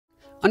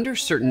Under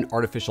certain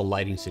artificial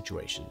lighting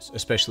situations,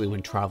 especially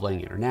when traveling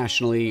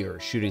internationally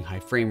or shooting high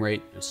frame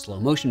rate and slow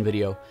motion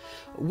video,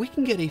 we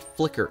can get a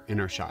flicker in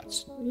our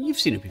shots. You've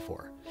seen it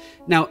before.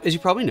 Now, as you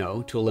probably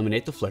know, to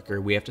eliminate the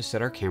flicker, we have to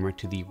set our camera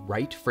to the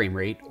right frame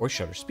rate or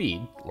shutter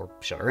speed or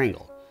shutter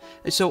angle.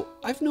 And so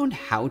I've known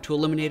how to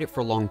eliminate it for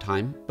a long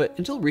time, but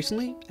until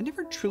recently, I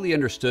never truly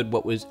understood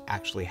what was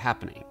actually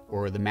happening,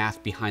 or the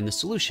math behind the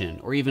solution,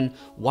 or even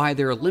why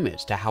there are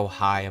limits to how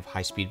high of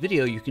high-speed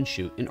video you can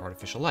shoot in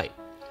artificial light.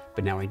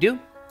 But now I do,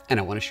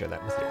 and I want to share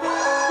that with you.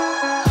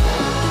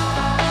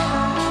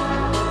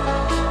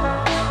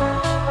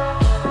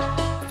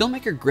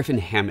 Filmmaker Griffin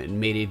Hammond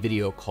made a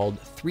video called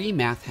 3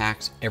 Math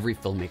Hacks Every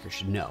Filmmaker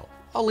Should Know.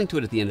 I'll link to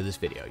it at the end of this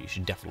video, you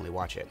should definitely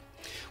watch it.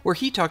 Where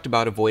he talked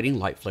about avoiding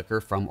light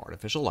flicker from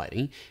artificial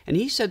lighting, and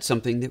he said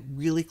something that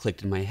really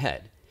clicked in my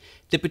head.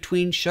 That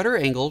between shutter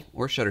angle,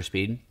 or shutter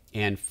speed,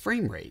 and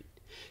frame rate,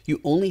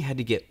 you only had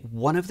to get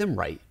one of them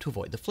right to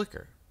avoid the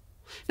flicker.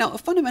 Now,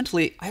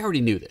 fundamentally, I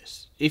already knew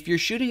this. If you're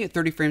shooting at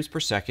 30 frames per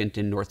second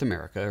in North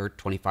America or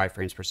 25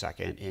 frames per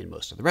second in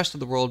most of the rest of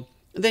the world,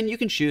 then you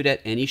can shoot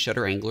at any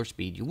shutter angle or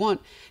speed you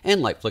want,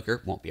 and light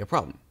flicker won't be a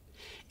problem.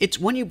 It's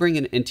when you bring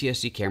an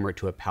NTSC camera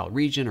to a PAL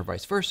region or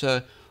vice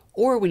versa,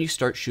 or when you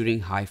start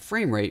shooting high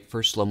frame rate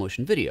for slow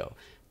motion video.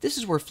 This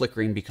is where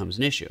flickering becomes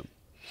an issue.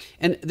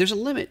 And there's a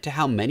limit to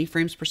how many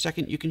frames per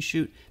second you can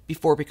shoot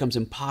before it becomes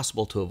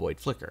impossible to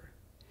avoid flicker.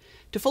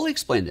 To fully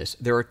explain this,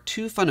 there are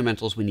 2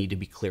 fundamentals we need to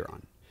be clear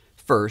on.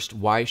 First,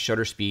 why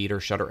shutter speed or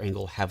shutter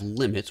angle have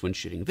limits when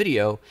shooting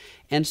video,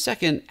 and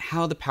second,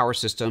 how the power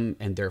system,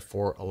 and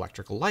therefore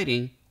electrical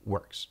lighting,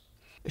 works.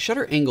 A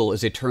shutter angle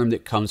is a term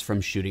that comes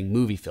from shooting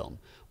movie film,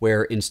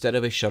 where instead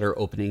of a shutter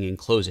opening and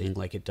closing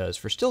like it does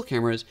for still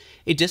cameras,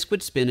 a disc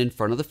would spin in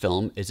front of the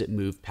film as it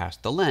moved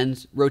past the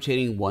lens,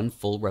 rotating 1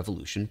 full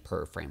revolution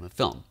per frame of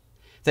film.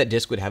 That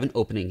disc would have an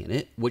opening in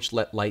it, which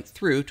let light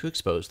through to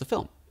expose the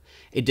film.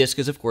 A disc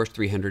is of course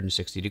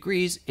 360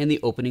 degrees, and the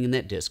opening in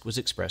that disc was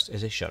expressed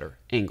as a shutter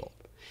angle.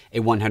 A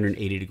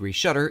 180 degree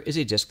shutter is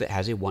a disc that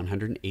has a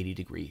 180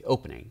 degree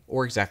opening,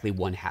 or exactly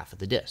 1/2 of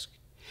the disc.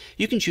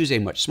 You can choose a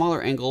much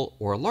smaller angle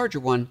or a larger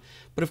one,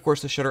 but of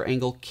course the shutter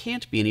angle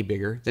can't be any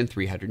bigger than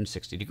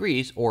 360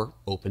 degrees or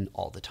open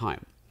all the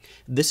time.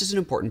 This is an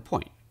important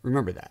point,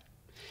 remember that.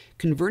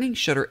 Converting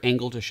shutter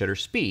angle to shutter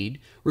speed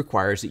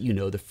requires that you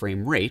know the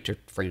frame rate, or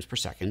frames per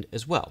second,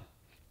 as well.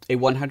 A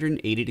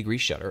 180 degree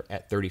shutter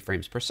at 30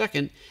 frames per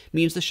second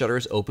means the shutter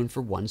is open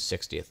for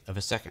 1/60th of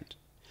a second.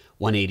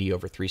 180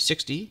 over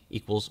 360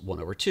 equals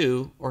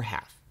 1/2, or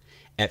half.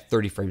 At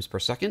 30 frames per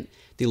second,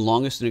 the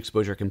longest an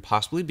exposure can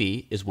possibly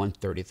be is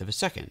 1/30th of a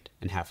second,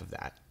 and half of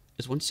that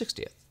is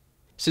 1/60th.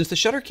 Since the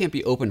shutter can't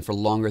be open for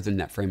longer than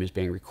that frame is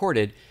being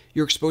recorded,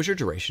 your exposure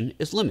duration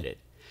is limited.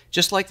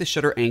 Just like the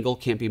shutter angle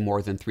can't be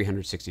more than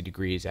 360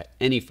 degrees at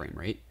any frame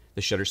rate,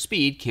 the shutter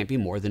speed can't be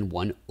more than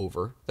 1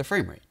 over the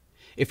frame rate.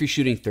 If you're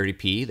shooting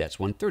 30p, that's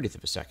 1/30th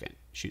of a second.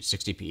 Shoot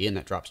 60p and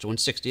that drops to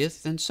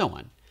 1/60th, and so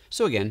on.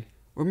 So again,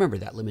 remember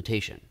that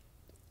limitation.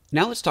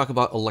 Now let's talk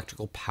about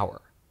electrical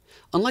power.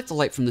 Unlike the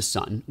light from the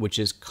sun, which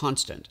is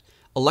constant,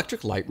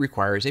 electric light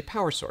requires a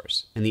power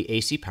source, and the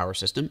AC power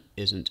system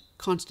isn't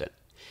constant.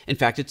 In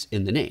fact, it's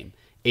in the name.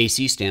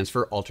 AC stands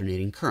for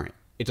alternating current.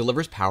 It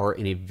delivers power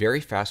in a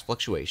very fast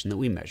fluctuation that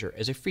we measure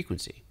as a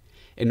frequency.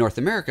 In North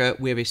America,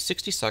 we have a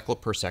 60 cycle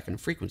per second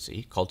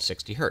frequency called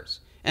 60 Hz,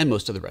 and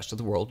most of the rest of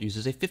the world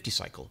uses a 50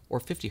 cycle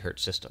or 50 Hz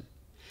system.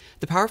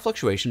 The power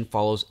fluctuation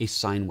follows a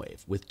sine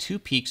wave with 2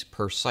 peaks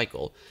per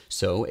cycle,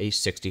 so a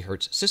 60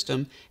 Hz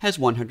system has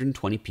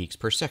 120 peaks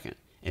per second,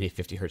 and a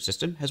 50 Hz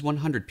system has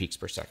 100 peaks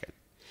per second.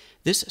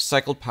 This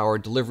cycled power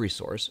delivery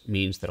source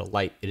means that a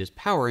light it is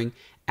powering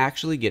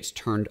actually gets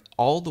turned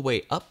all the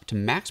way up to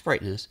max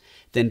brightness,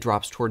 then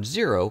drops towards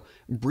 0,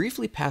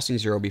 briefly passing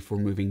 0 before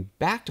moving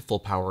back to full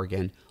power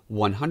again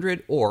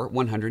 100 or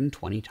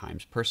 120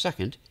 times per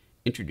second,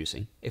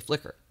 introducing a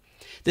flicker.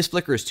 This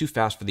flicker is too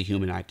fast for the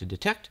human eye to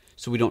detect,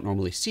 so we don't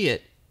normally see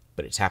it,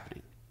 but it's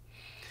happening.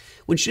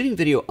 When shooting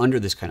video under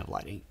this kind of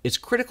lighting, it's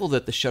critical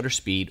that the shutter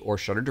speed or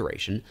shutter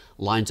duration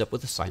lines up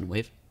with the sine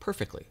wave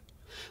perfectly.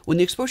 When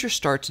the exposure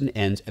starts and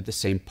ends at the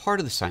same part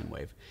of the sine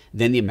wave,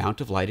 then the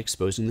amount of light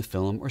exposing the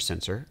film or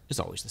sensor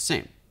is always the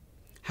same.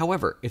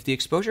 However, if the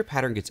exposure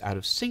pattern gets out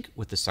of sync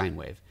with the sine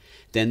wave,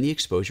 then the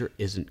exposure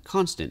isn't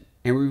constant,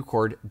 and we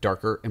record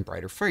darker and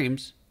brighter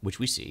frames, which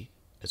we see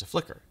as a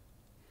flicker.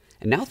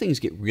 And now things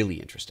get really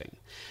interesting.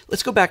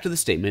 Let's go back to the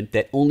statement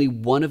that only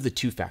one of the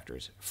 2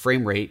 factors,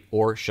 frame rate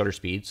or shutter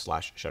speed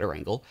 / shutter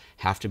angle,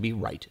 have to be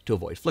right to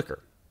avoid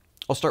flicker.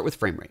 I'll start with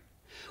frame rate.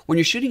 When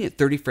you're shooting at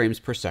 30 frames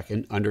per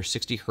second under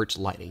 60 Hz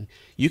lighting,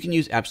 you can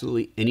use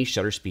absolutely any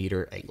shutter speed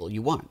or angle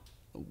you want.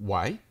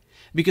 Why?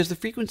 Because the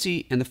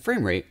frequency and the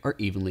frame rate are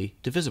evenly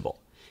divisible,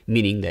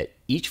 meaning that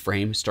each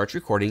frame starts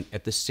recording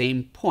at the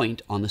same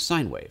point on the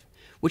sine wave,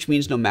 which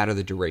means no matter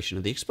the duration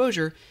of the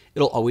exposure,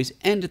 it'll always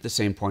end at the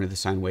same point of the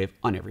sine wave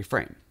on every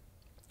frame.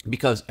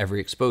 Because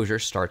every exposure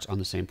starts on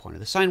the same point of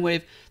the sine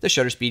wave, the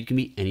shutter speed can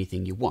be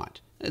anything you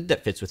want.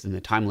 That fits within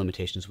the time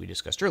limitations we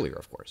discussed earlier,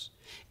 of course.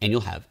 And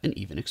you'll have an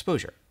even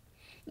exposure.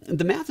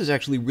 The math is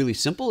actually really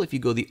simple if you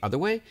go the other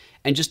way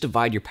and just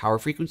divide your power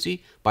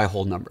frequency by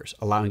whole numbers,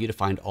 allowing you to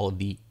find all of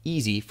the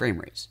easy frame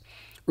rates.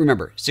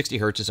 Remember, 60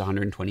 Hz is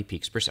 120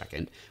 peaks per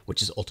second,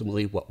 which is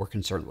ultimately what we're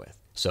concerned with.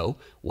 So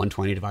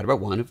 120 divided by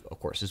 1, of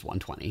course, is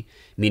 120,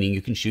 meaning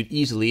you can shoot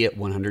easily at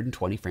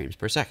 120 frames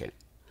per second.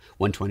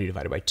 120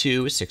 divided by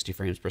 2 is 60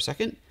 frames per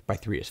second, by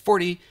 3 is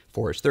 40,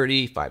 4 is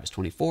 30, 5 is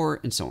 24,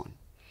 and so on.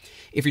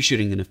 If you're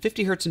shooting in a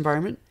 50 Hz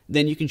environment,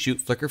 then you can shoot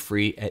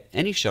flicker-free at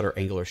any shutter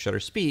angle or shutter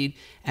speed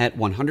at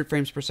 100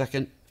 frames per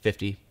second,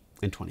 50,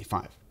 and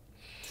 25.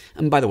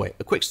 And by the way,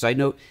 a quick side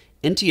note,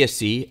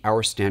 NTSC,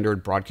 our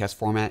standard broadcast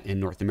format in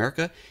North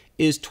America,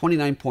 is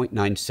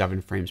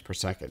 29.97 frames per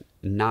second,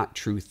 not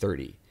true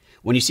 30.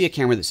 When you see a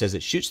camera that says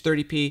it shoots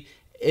 30p,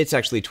 it's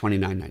actually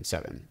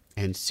 2997,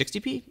 and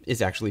 60p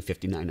is actually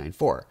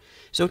 5994.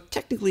 So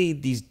technically,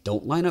 these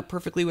don't line up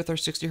perfectly with our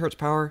 60 Hz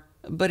power,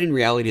 but in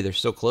reality, they're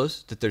so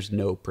close that there's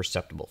no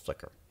perceptible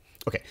flicker.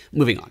 Okay,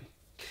 moving on.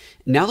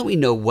 Now that we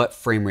know what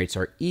frame rates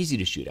are easy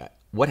to shoot at,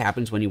 what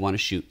happens when you want to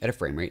shoot at a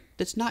frame rate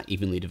that's not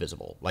evenly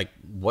divisible, like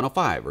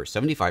 105 or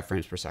 75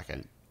 frames per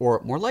second?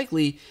 Or more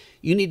likely,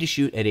 you need to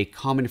shoot at a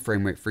common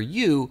frame rate for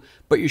you,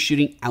 but you're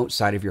shooting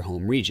outside of your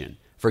home region.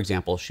 For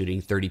example,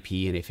 shooting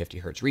 30p in a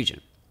 50 Hz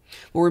region.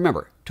 Well,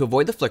 remember, to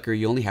avoid the flicker,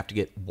 you only have to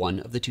get one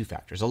of the two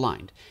factors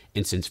aligned.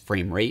 And since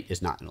frame rate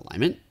is not in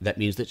alignment, that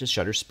means that the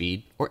shutter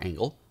speed or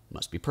angle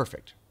must be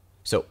perfect.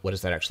 So what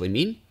does that actually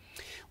mean?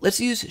 Let's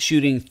use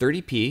shooting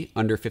 30p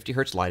under 50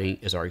 Hz lighting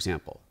as our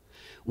example.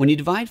 When you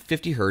divide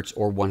 50 Hz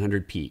or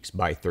 100 peaks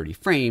by 30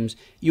 frames,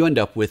 you end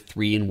up with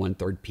 3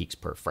 1/3 peaks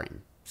per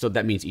frame. So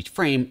that means each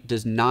frame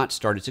does not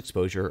start its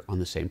exposure on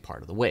the same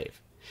part of the wave.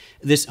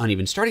 This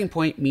uneven starting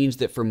point means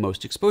that for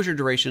most exposure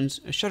durations,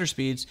 shutter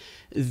speeds,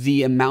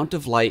 the amount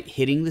of light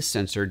hitting the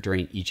sensor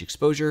during each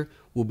exposure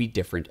will be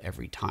different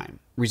every time,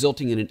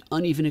 resulting in an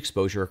uneven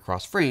exposure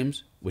across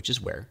frames, which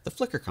is where the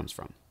flicker comes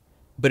from.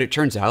 But it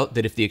turns out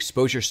that if the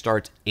exposure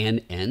starts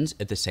and ends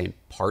at the same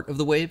part of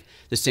the wave,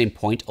 the same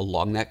point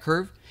along that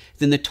curve,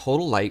 then the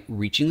total light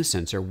reaching the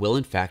sensor will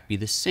in fact be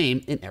the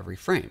same in every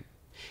frame.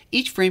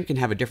 Each frame can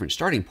have a different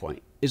starting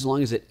point as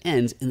long as it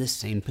ends in the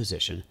same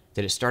position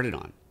that it started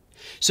on.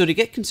 So to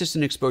get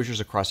consistent exposures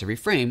across every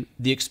frame,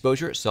 the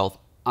exposure itself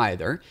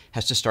either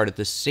has to start at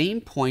the same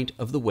point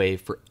of the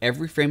wave for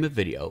every frame of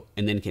video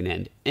and then can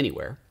end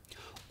anywhere,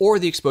 or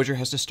the exposure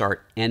has to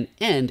start and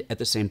end at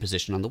the same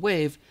position on the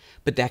wave,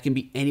 but that can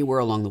be anywhere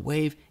along the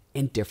wave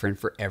and different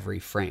for every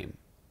frame.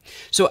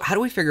 So how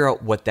do we figure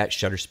out what that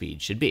shutter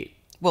speed should be?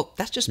 Well,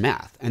 that's just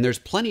math, and there's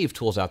plenty of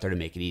tools out there to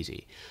make it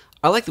easy.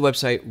 I like the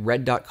website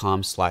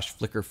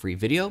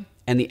red.com/flickerfreevideo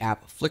and the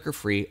app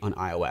Flickerfree on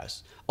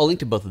iOS. I'll link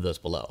to both of those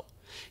below.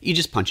 You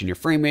just punch in your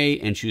frame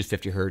rate and choose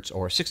 50 Hz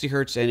or 60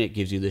 Hz, and it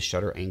gives you the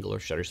shutter angle or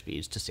shutter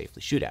speeds to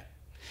safely shoot at.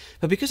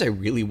 But because I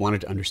really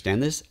wanted to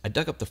understand this, I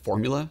dug up the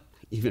formula,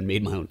 even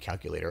made my own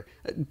calculator.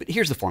 But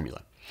here's the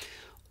formula.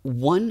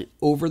 1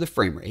 over the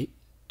frame rate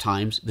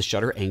times the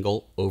shutter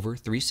angle over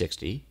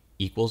 360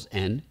 equals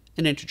n,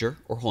 an integer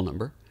or whole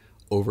number,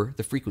 over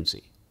the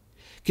frequency.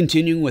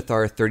 Continuing with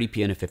our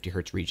 30p in a 50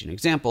 Hz region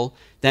example,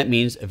 that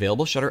means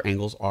available shutter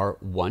angles are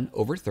 1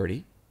 over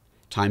 30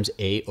 times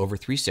a over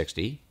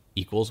 360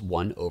 equals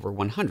 1 over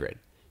 100.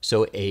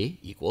 So a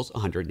equals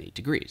 108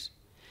 degrees.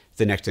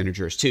 The next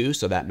integer is 2,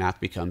 so that math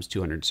becomes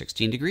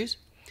 216 degrees.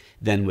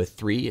 Then with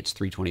 3, it's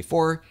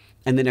 324,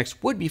 and the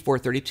next would be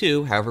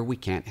 432. However, we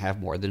can't have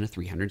more than a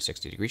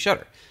 360 degree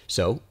shutter.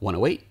 So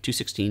 108,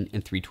 216,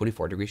 and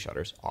 324 degree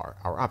shutters are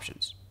our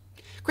options.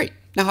 Great.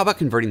 Now how about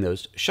converting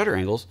those shutter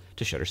angles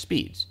to shutter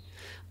speeds?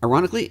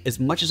 Ironically, as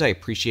much as I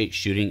appreciate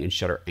shooting in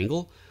shutter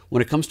angle,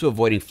 when it comes to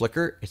avoiding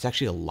flicker, it's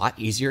actually a lot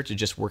easier to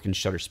just work in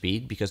shutter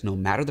speed because no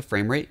matter the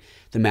frame rate,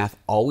 the math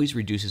always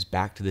reduces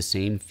back to the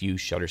same few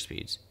shutter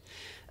speeds.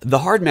 The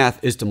hard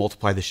math is to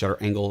multiply the shutter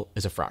angle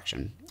as a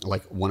fraction,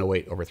 like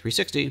 108 over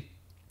 360,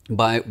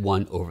 by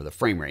 1 over the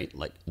frame rate,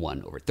 like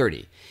 1 over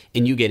 30,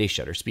 and you get a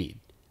shutter speed.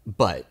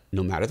 But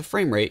no matter the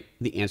frame rate,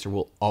 the answer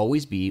will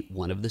always be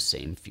one of the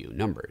same few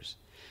numbers.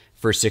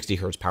 For 60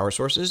 Hz power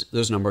sources,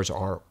 those numbers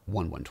are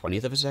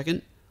 1/120th of a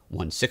second,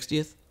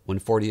 1/60th,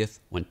 1/40th,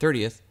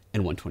 1/30th,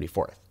 and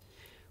 1/24th.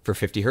 For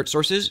 50 Hz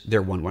sources,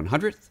 they're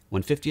 1/100th,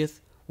 1/50th,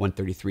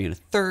 133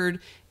 1/3,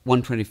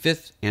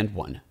 1/25th, and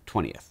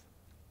 1/20th.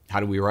 How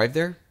do we arrive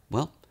there?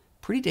 Well,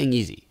 pretty dang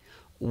easy.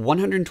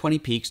 120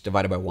 peaks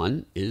divided by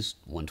 1 is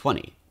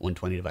 120.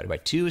 120 divided by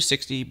 2 is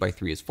 60, by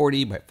 3 is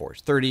 40, by 4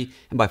 is 30,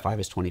 and by 5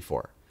 is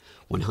 24.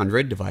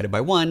 100 divided by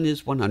 1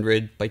 is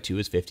 100, by 2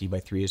 is 50, by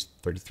 3 is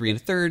 33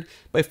 1/3,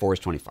 by 4 is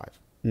 25.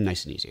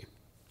 Nice and easy.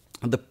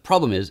 The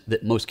problem is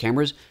that most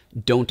cameras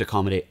don't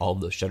accommodate all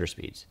of those shutter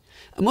speeds.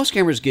 Most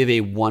cameras give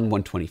a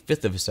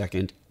 1/125th of a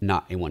second,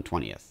 not a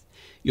 1/20th.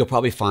 You'll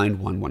probably find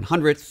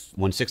 1/100th,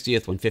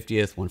 1/60th,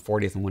 1/50th,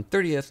 1/40th, and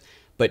 1/30th,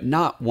 but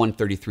not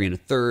 1/33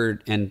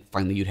 1/3, and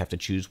finally you'd have to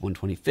choose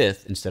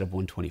 1/25th instead of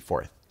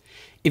 1/24th.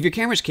 If your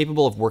camera is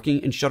capable of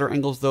working in shutter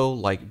angles though,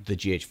 like the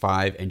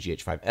GH5 and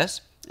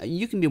GH5S,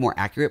 you can be more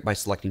accurate by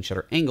selecting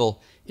shutter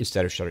angle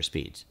instead of shutter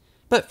speeds.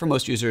 But for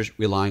most users,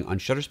 relying on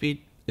shutter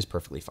speed is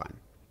perfectly fine.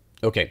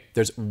 Okay,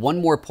 there's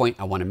one more point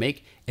I want to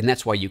make, and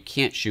that's why you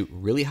can't shoot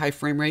really high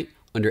frame rate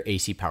under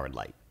AC powered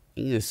light.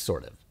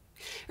 Sort of.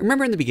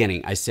 Remember in the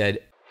beginning I said,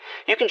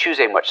 you can choose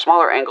a much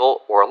smaller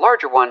angle or a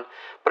larger one,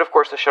 but of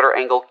course the shutter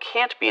angle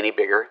can't be any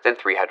bigger than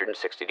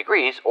 360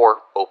 degrees or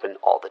open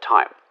all the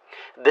time.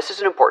 This is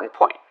an important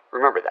point,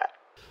 remember that.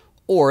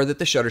 Or that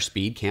the shutter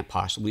speed can't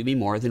possibly be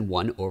more than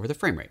 1 over the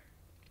frame rate.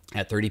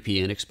 At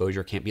 30p, an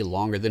exposure can't be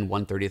longer than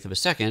 1/30th of a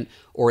second,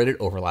 or it'd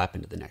overlap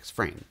into the next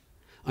frame.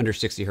 Under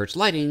 60 Hz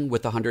lighting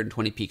with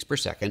 120 peaks per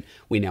second,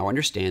 we now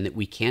understand that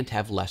we can't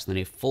have less than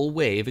a full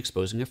wave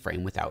exposing a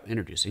frame without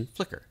introducing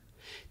flicker.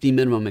 The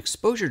minimum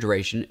exposure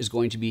duration is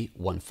going to be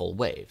 1 full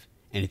wave.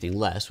 Anything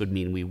less would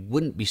mean we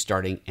wouldn't be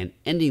starting and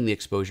ending the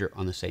exposure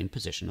on the same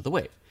position of the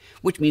wave,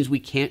 which means we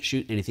can't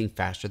shoot anything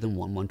faster than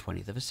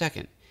 1/120th of a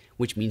second,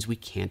 which means we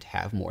can't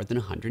have more than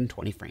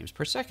 120 frames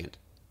per second.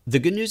 The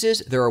good news is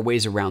there are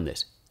ways around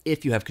this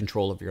if you have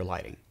control of your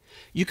lighting.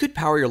 You could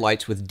power your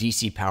lights with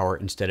DC power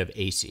instead of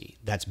AC.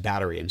 That's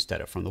battery instead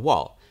of from the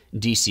wall.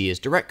 DC is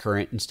direct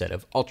current instead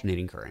of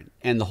alternating current,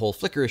 and the whole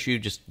flicker issue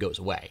just goes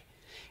away.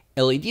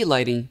 LED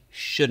lighting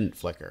shouldn't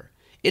flicker.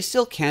 It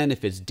still can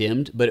if it's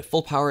dimmed, but at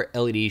full power,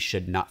 LEDs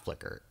should not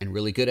flicker, and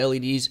really good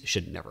LEDs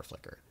should never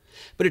flicker.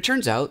 But it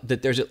turns out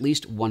that there's at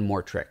least one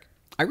more trick.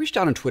 I reached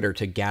out on Twitter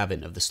to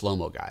Gavin of the Slow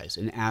Mo Guys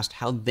and asked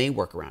how they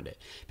work around it,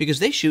 because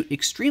they shoot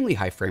extremely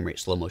high frame rate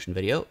slow motion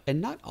video,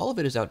 and not all of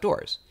it is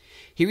outdoors.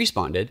 He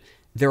responded,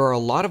 there are a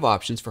lot of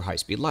options for high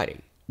speed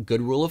lighting.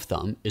 Good rule of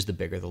thumb is the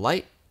bigger the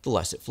light, the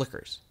less it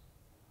flickers.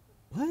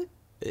 What?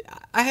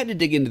 I had to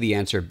dig into the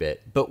answer a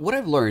bit, but what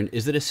I've learned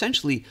is that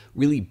essentially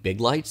really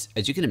big lights,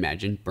 as you can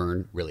imagine,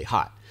 burn really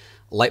hot.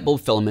 Light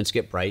bulb filaments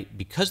get bright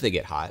because they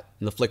get hot,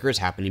 and the flicker is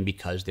happening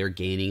because they're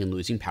gaining and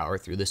losing power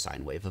through the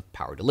sine wave of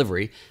power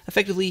delivery,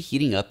 effectively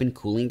heating up and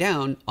cooling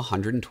down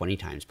 120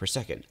 times per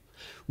second.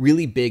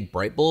 Really big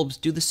bright bulbs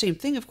do the same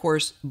thing, of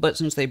course, but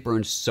since they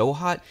burn so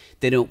hot,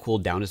 they don't cool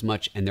down as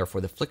much, and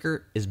therefore the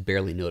flicker is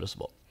barely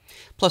noticeable.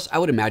 Plus, I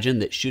would imagine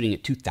that shooting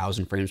at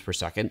 2,000 frames per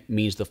second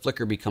means the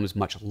flicker becomes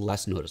much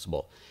less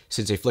noticeable,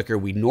 since a flicker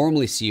we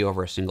normally see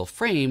over a single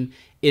frame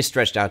is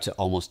stretched out to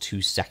almost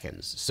 2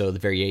 seconds, so the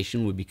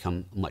variation would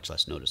become much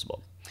less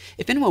noticeable.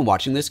 If anyone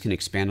watching this can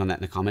expand on that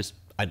in the comments,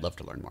 I'd love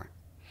to learn more.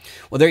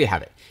 Well, there you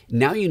have it.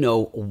 Now you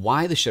know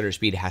why the shutter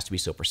speed has to be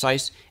so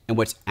precise, and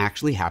what's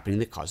actually happening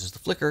that causes the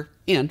flicker,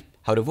 and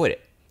how to avoid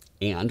it.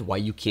 And why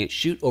you can't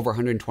shoot over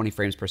 120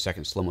 frames per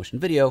second slow motion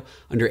video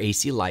under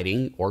AC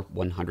lighting or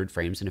 100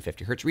 frames in a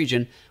 50 Hz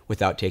region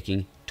without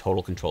taking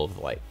total control of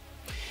the light.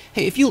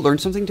 Hey, if you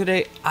learned something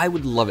today, I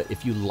would love it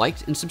if you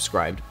liked and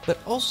subscribed, but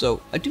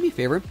also do me a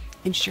favor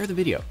and share the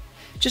video.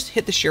 Just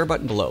hit the share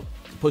button below,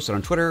 post it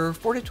on Twitter, or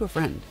forward it to a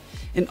friend.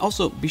 And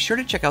also be sure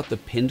to check out the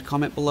pinned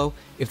comment below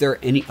if there are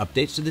any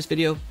updates to this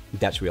video.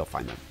 That's where you'll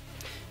find them.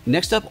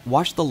 Next up,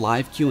 watch the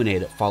live Q&A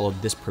that followed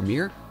this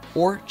premiere,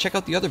 or check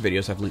out the other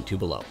videos I've linked to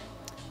below.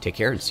 Take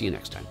care and see you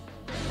next time.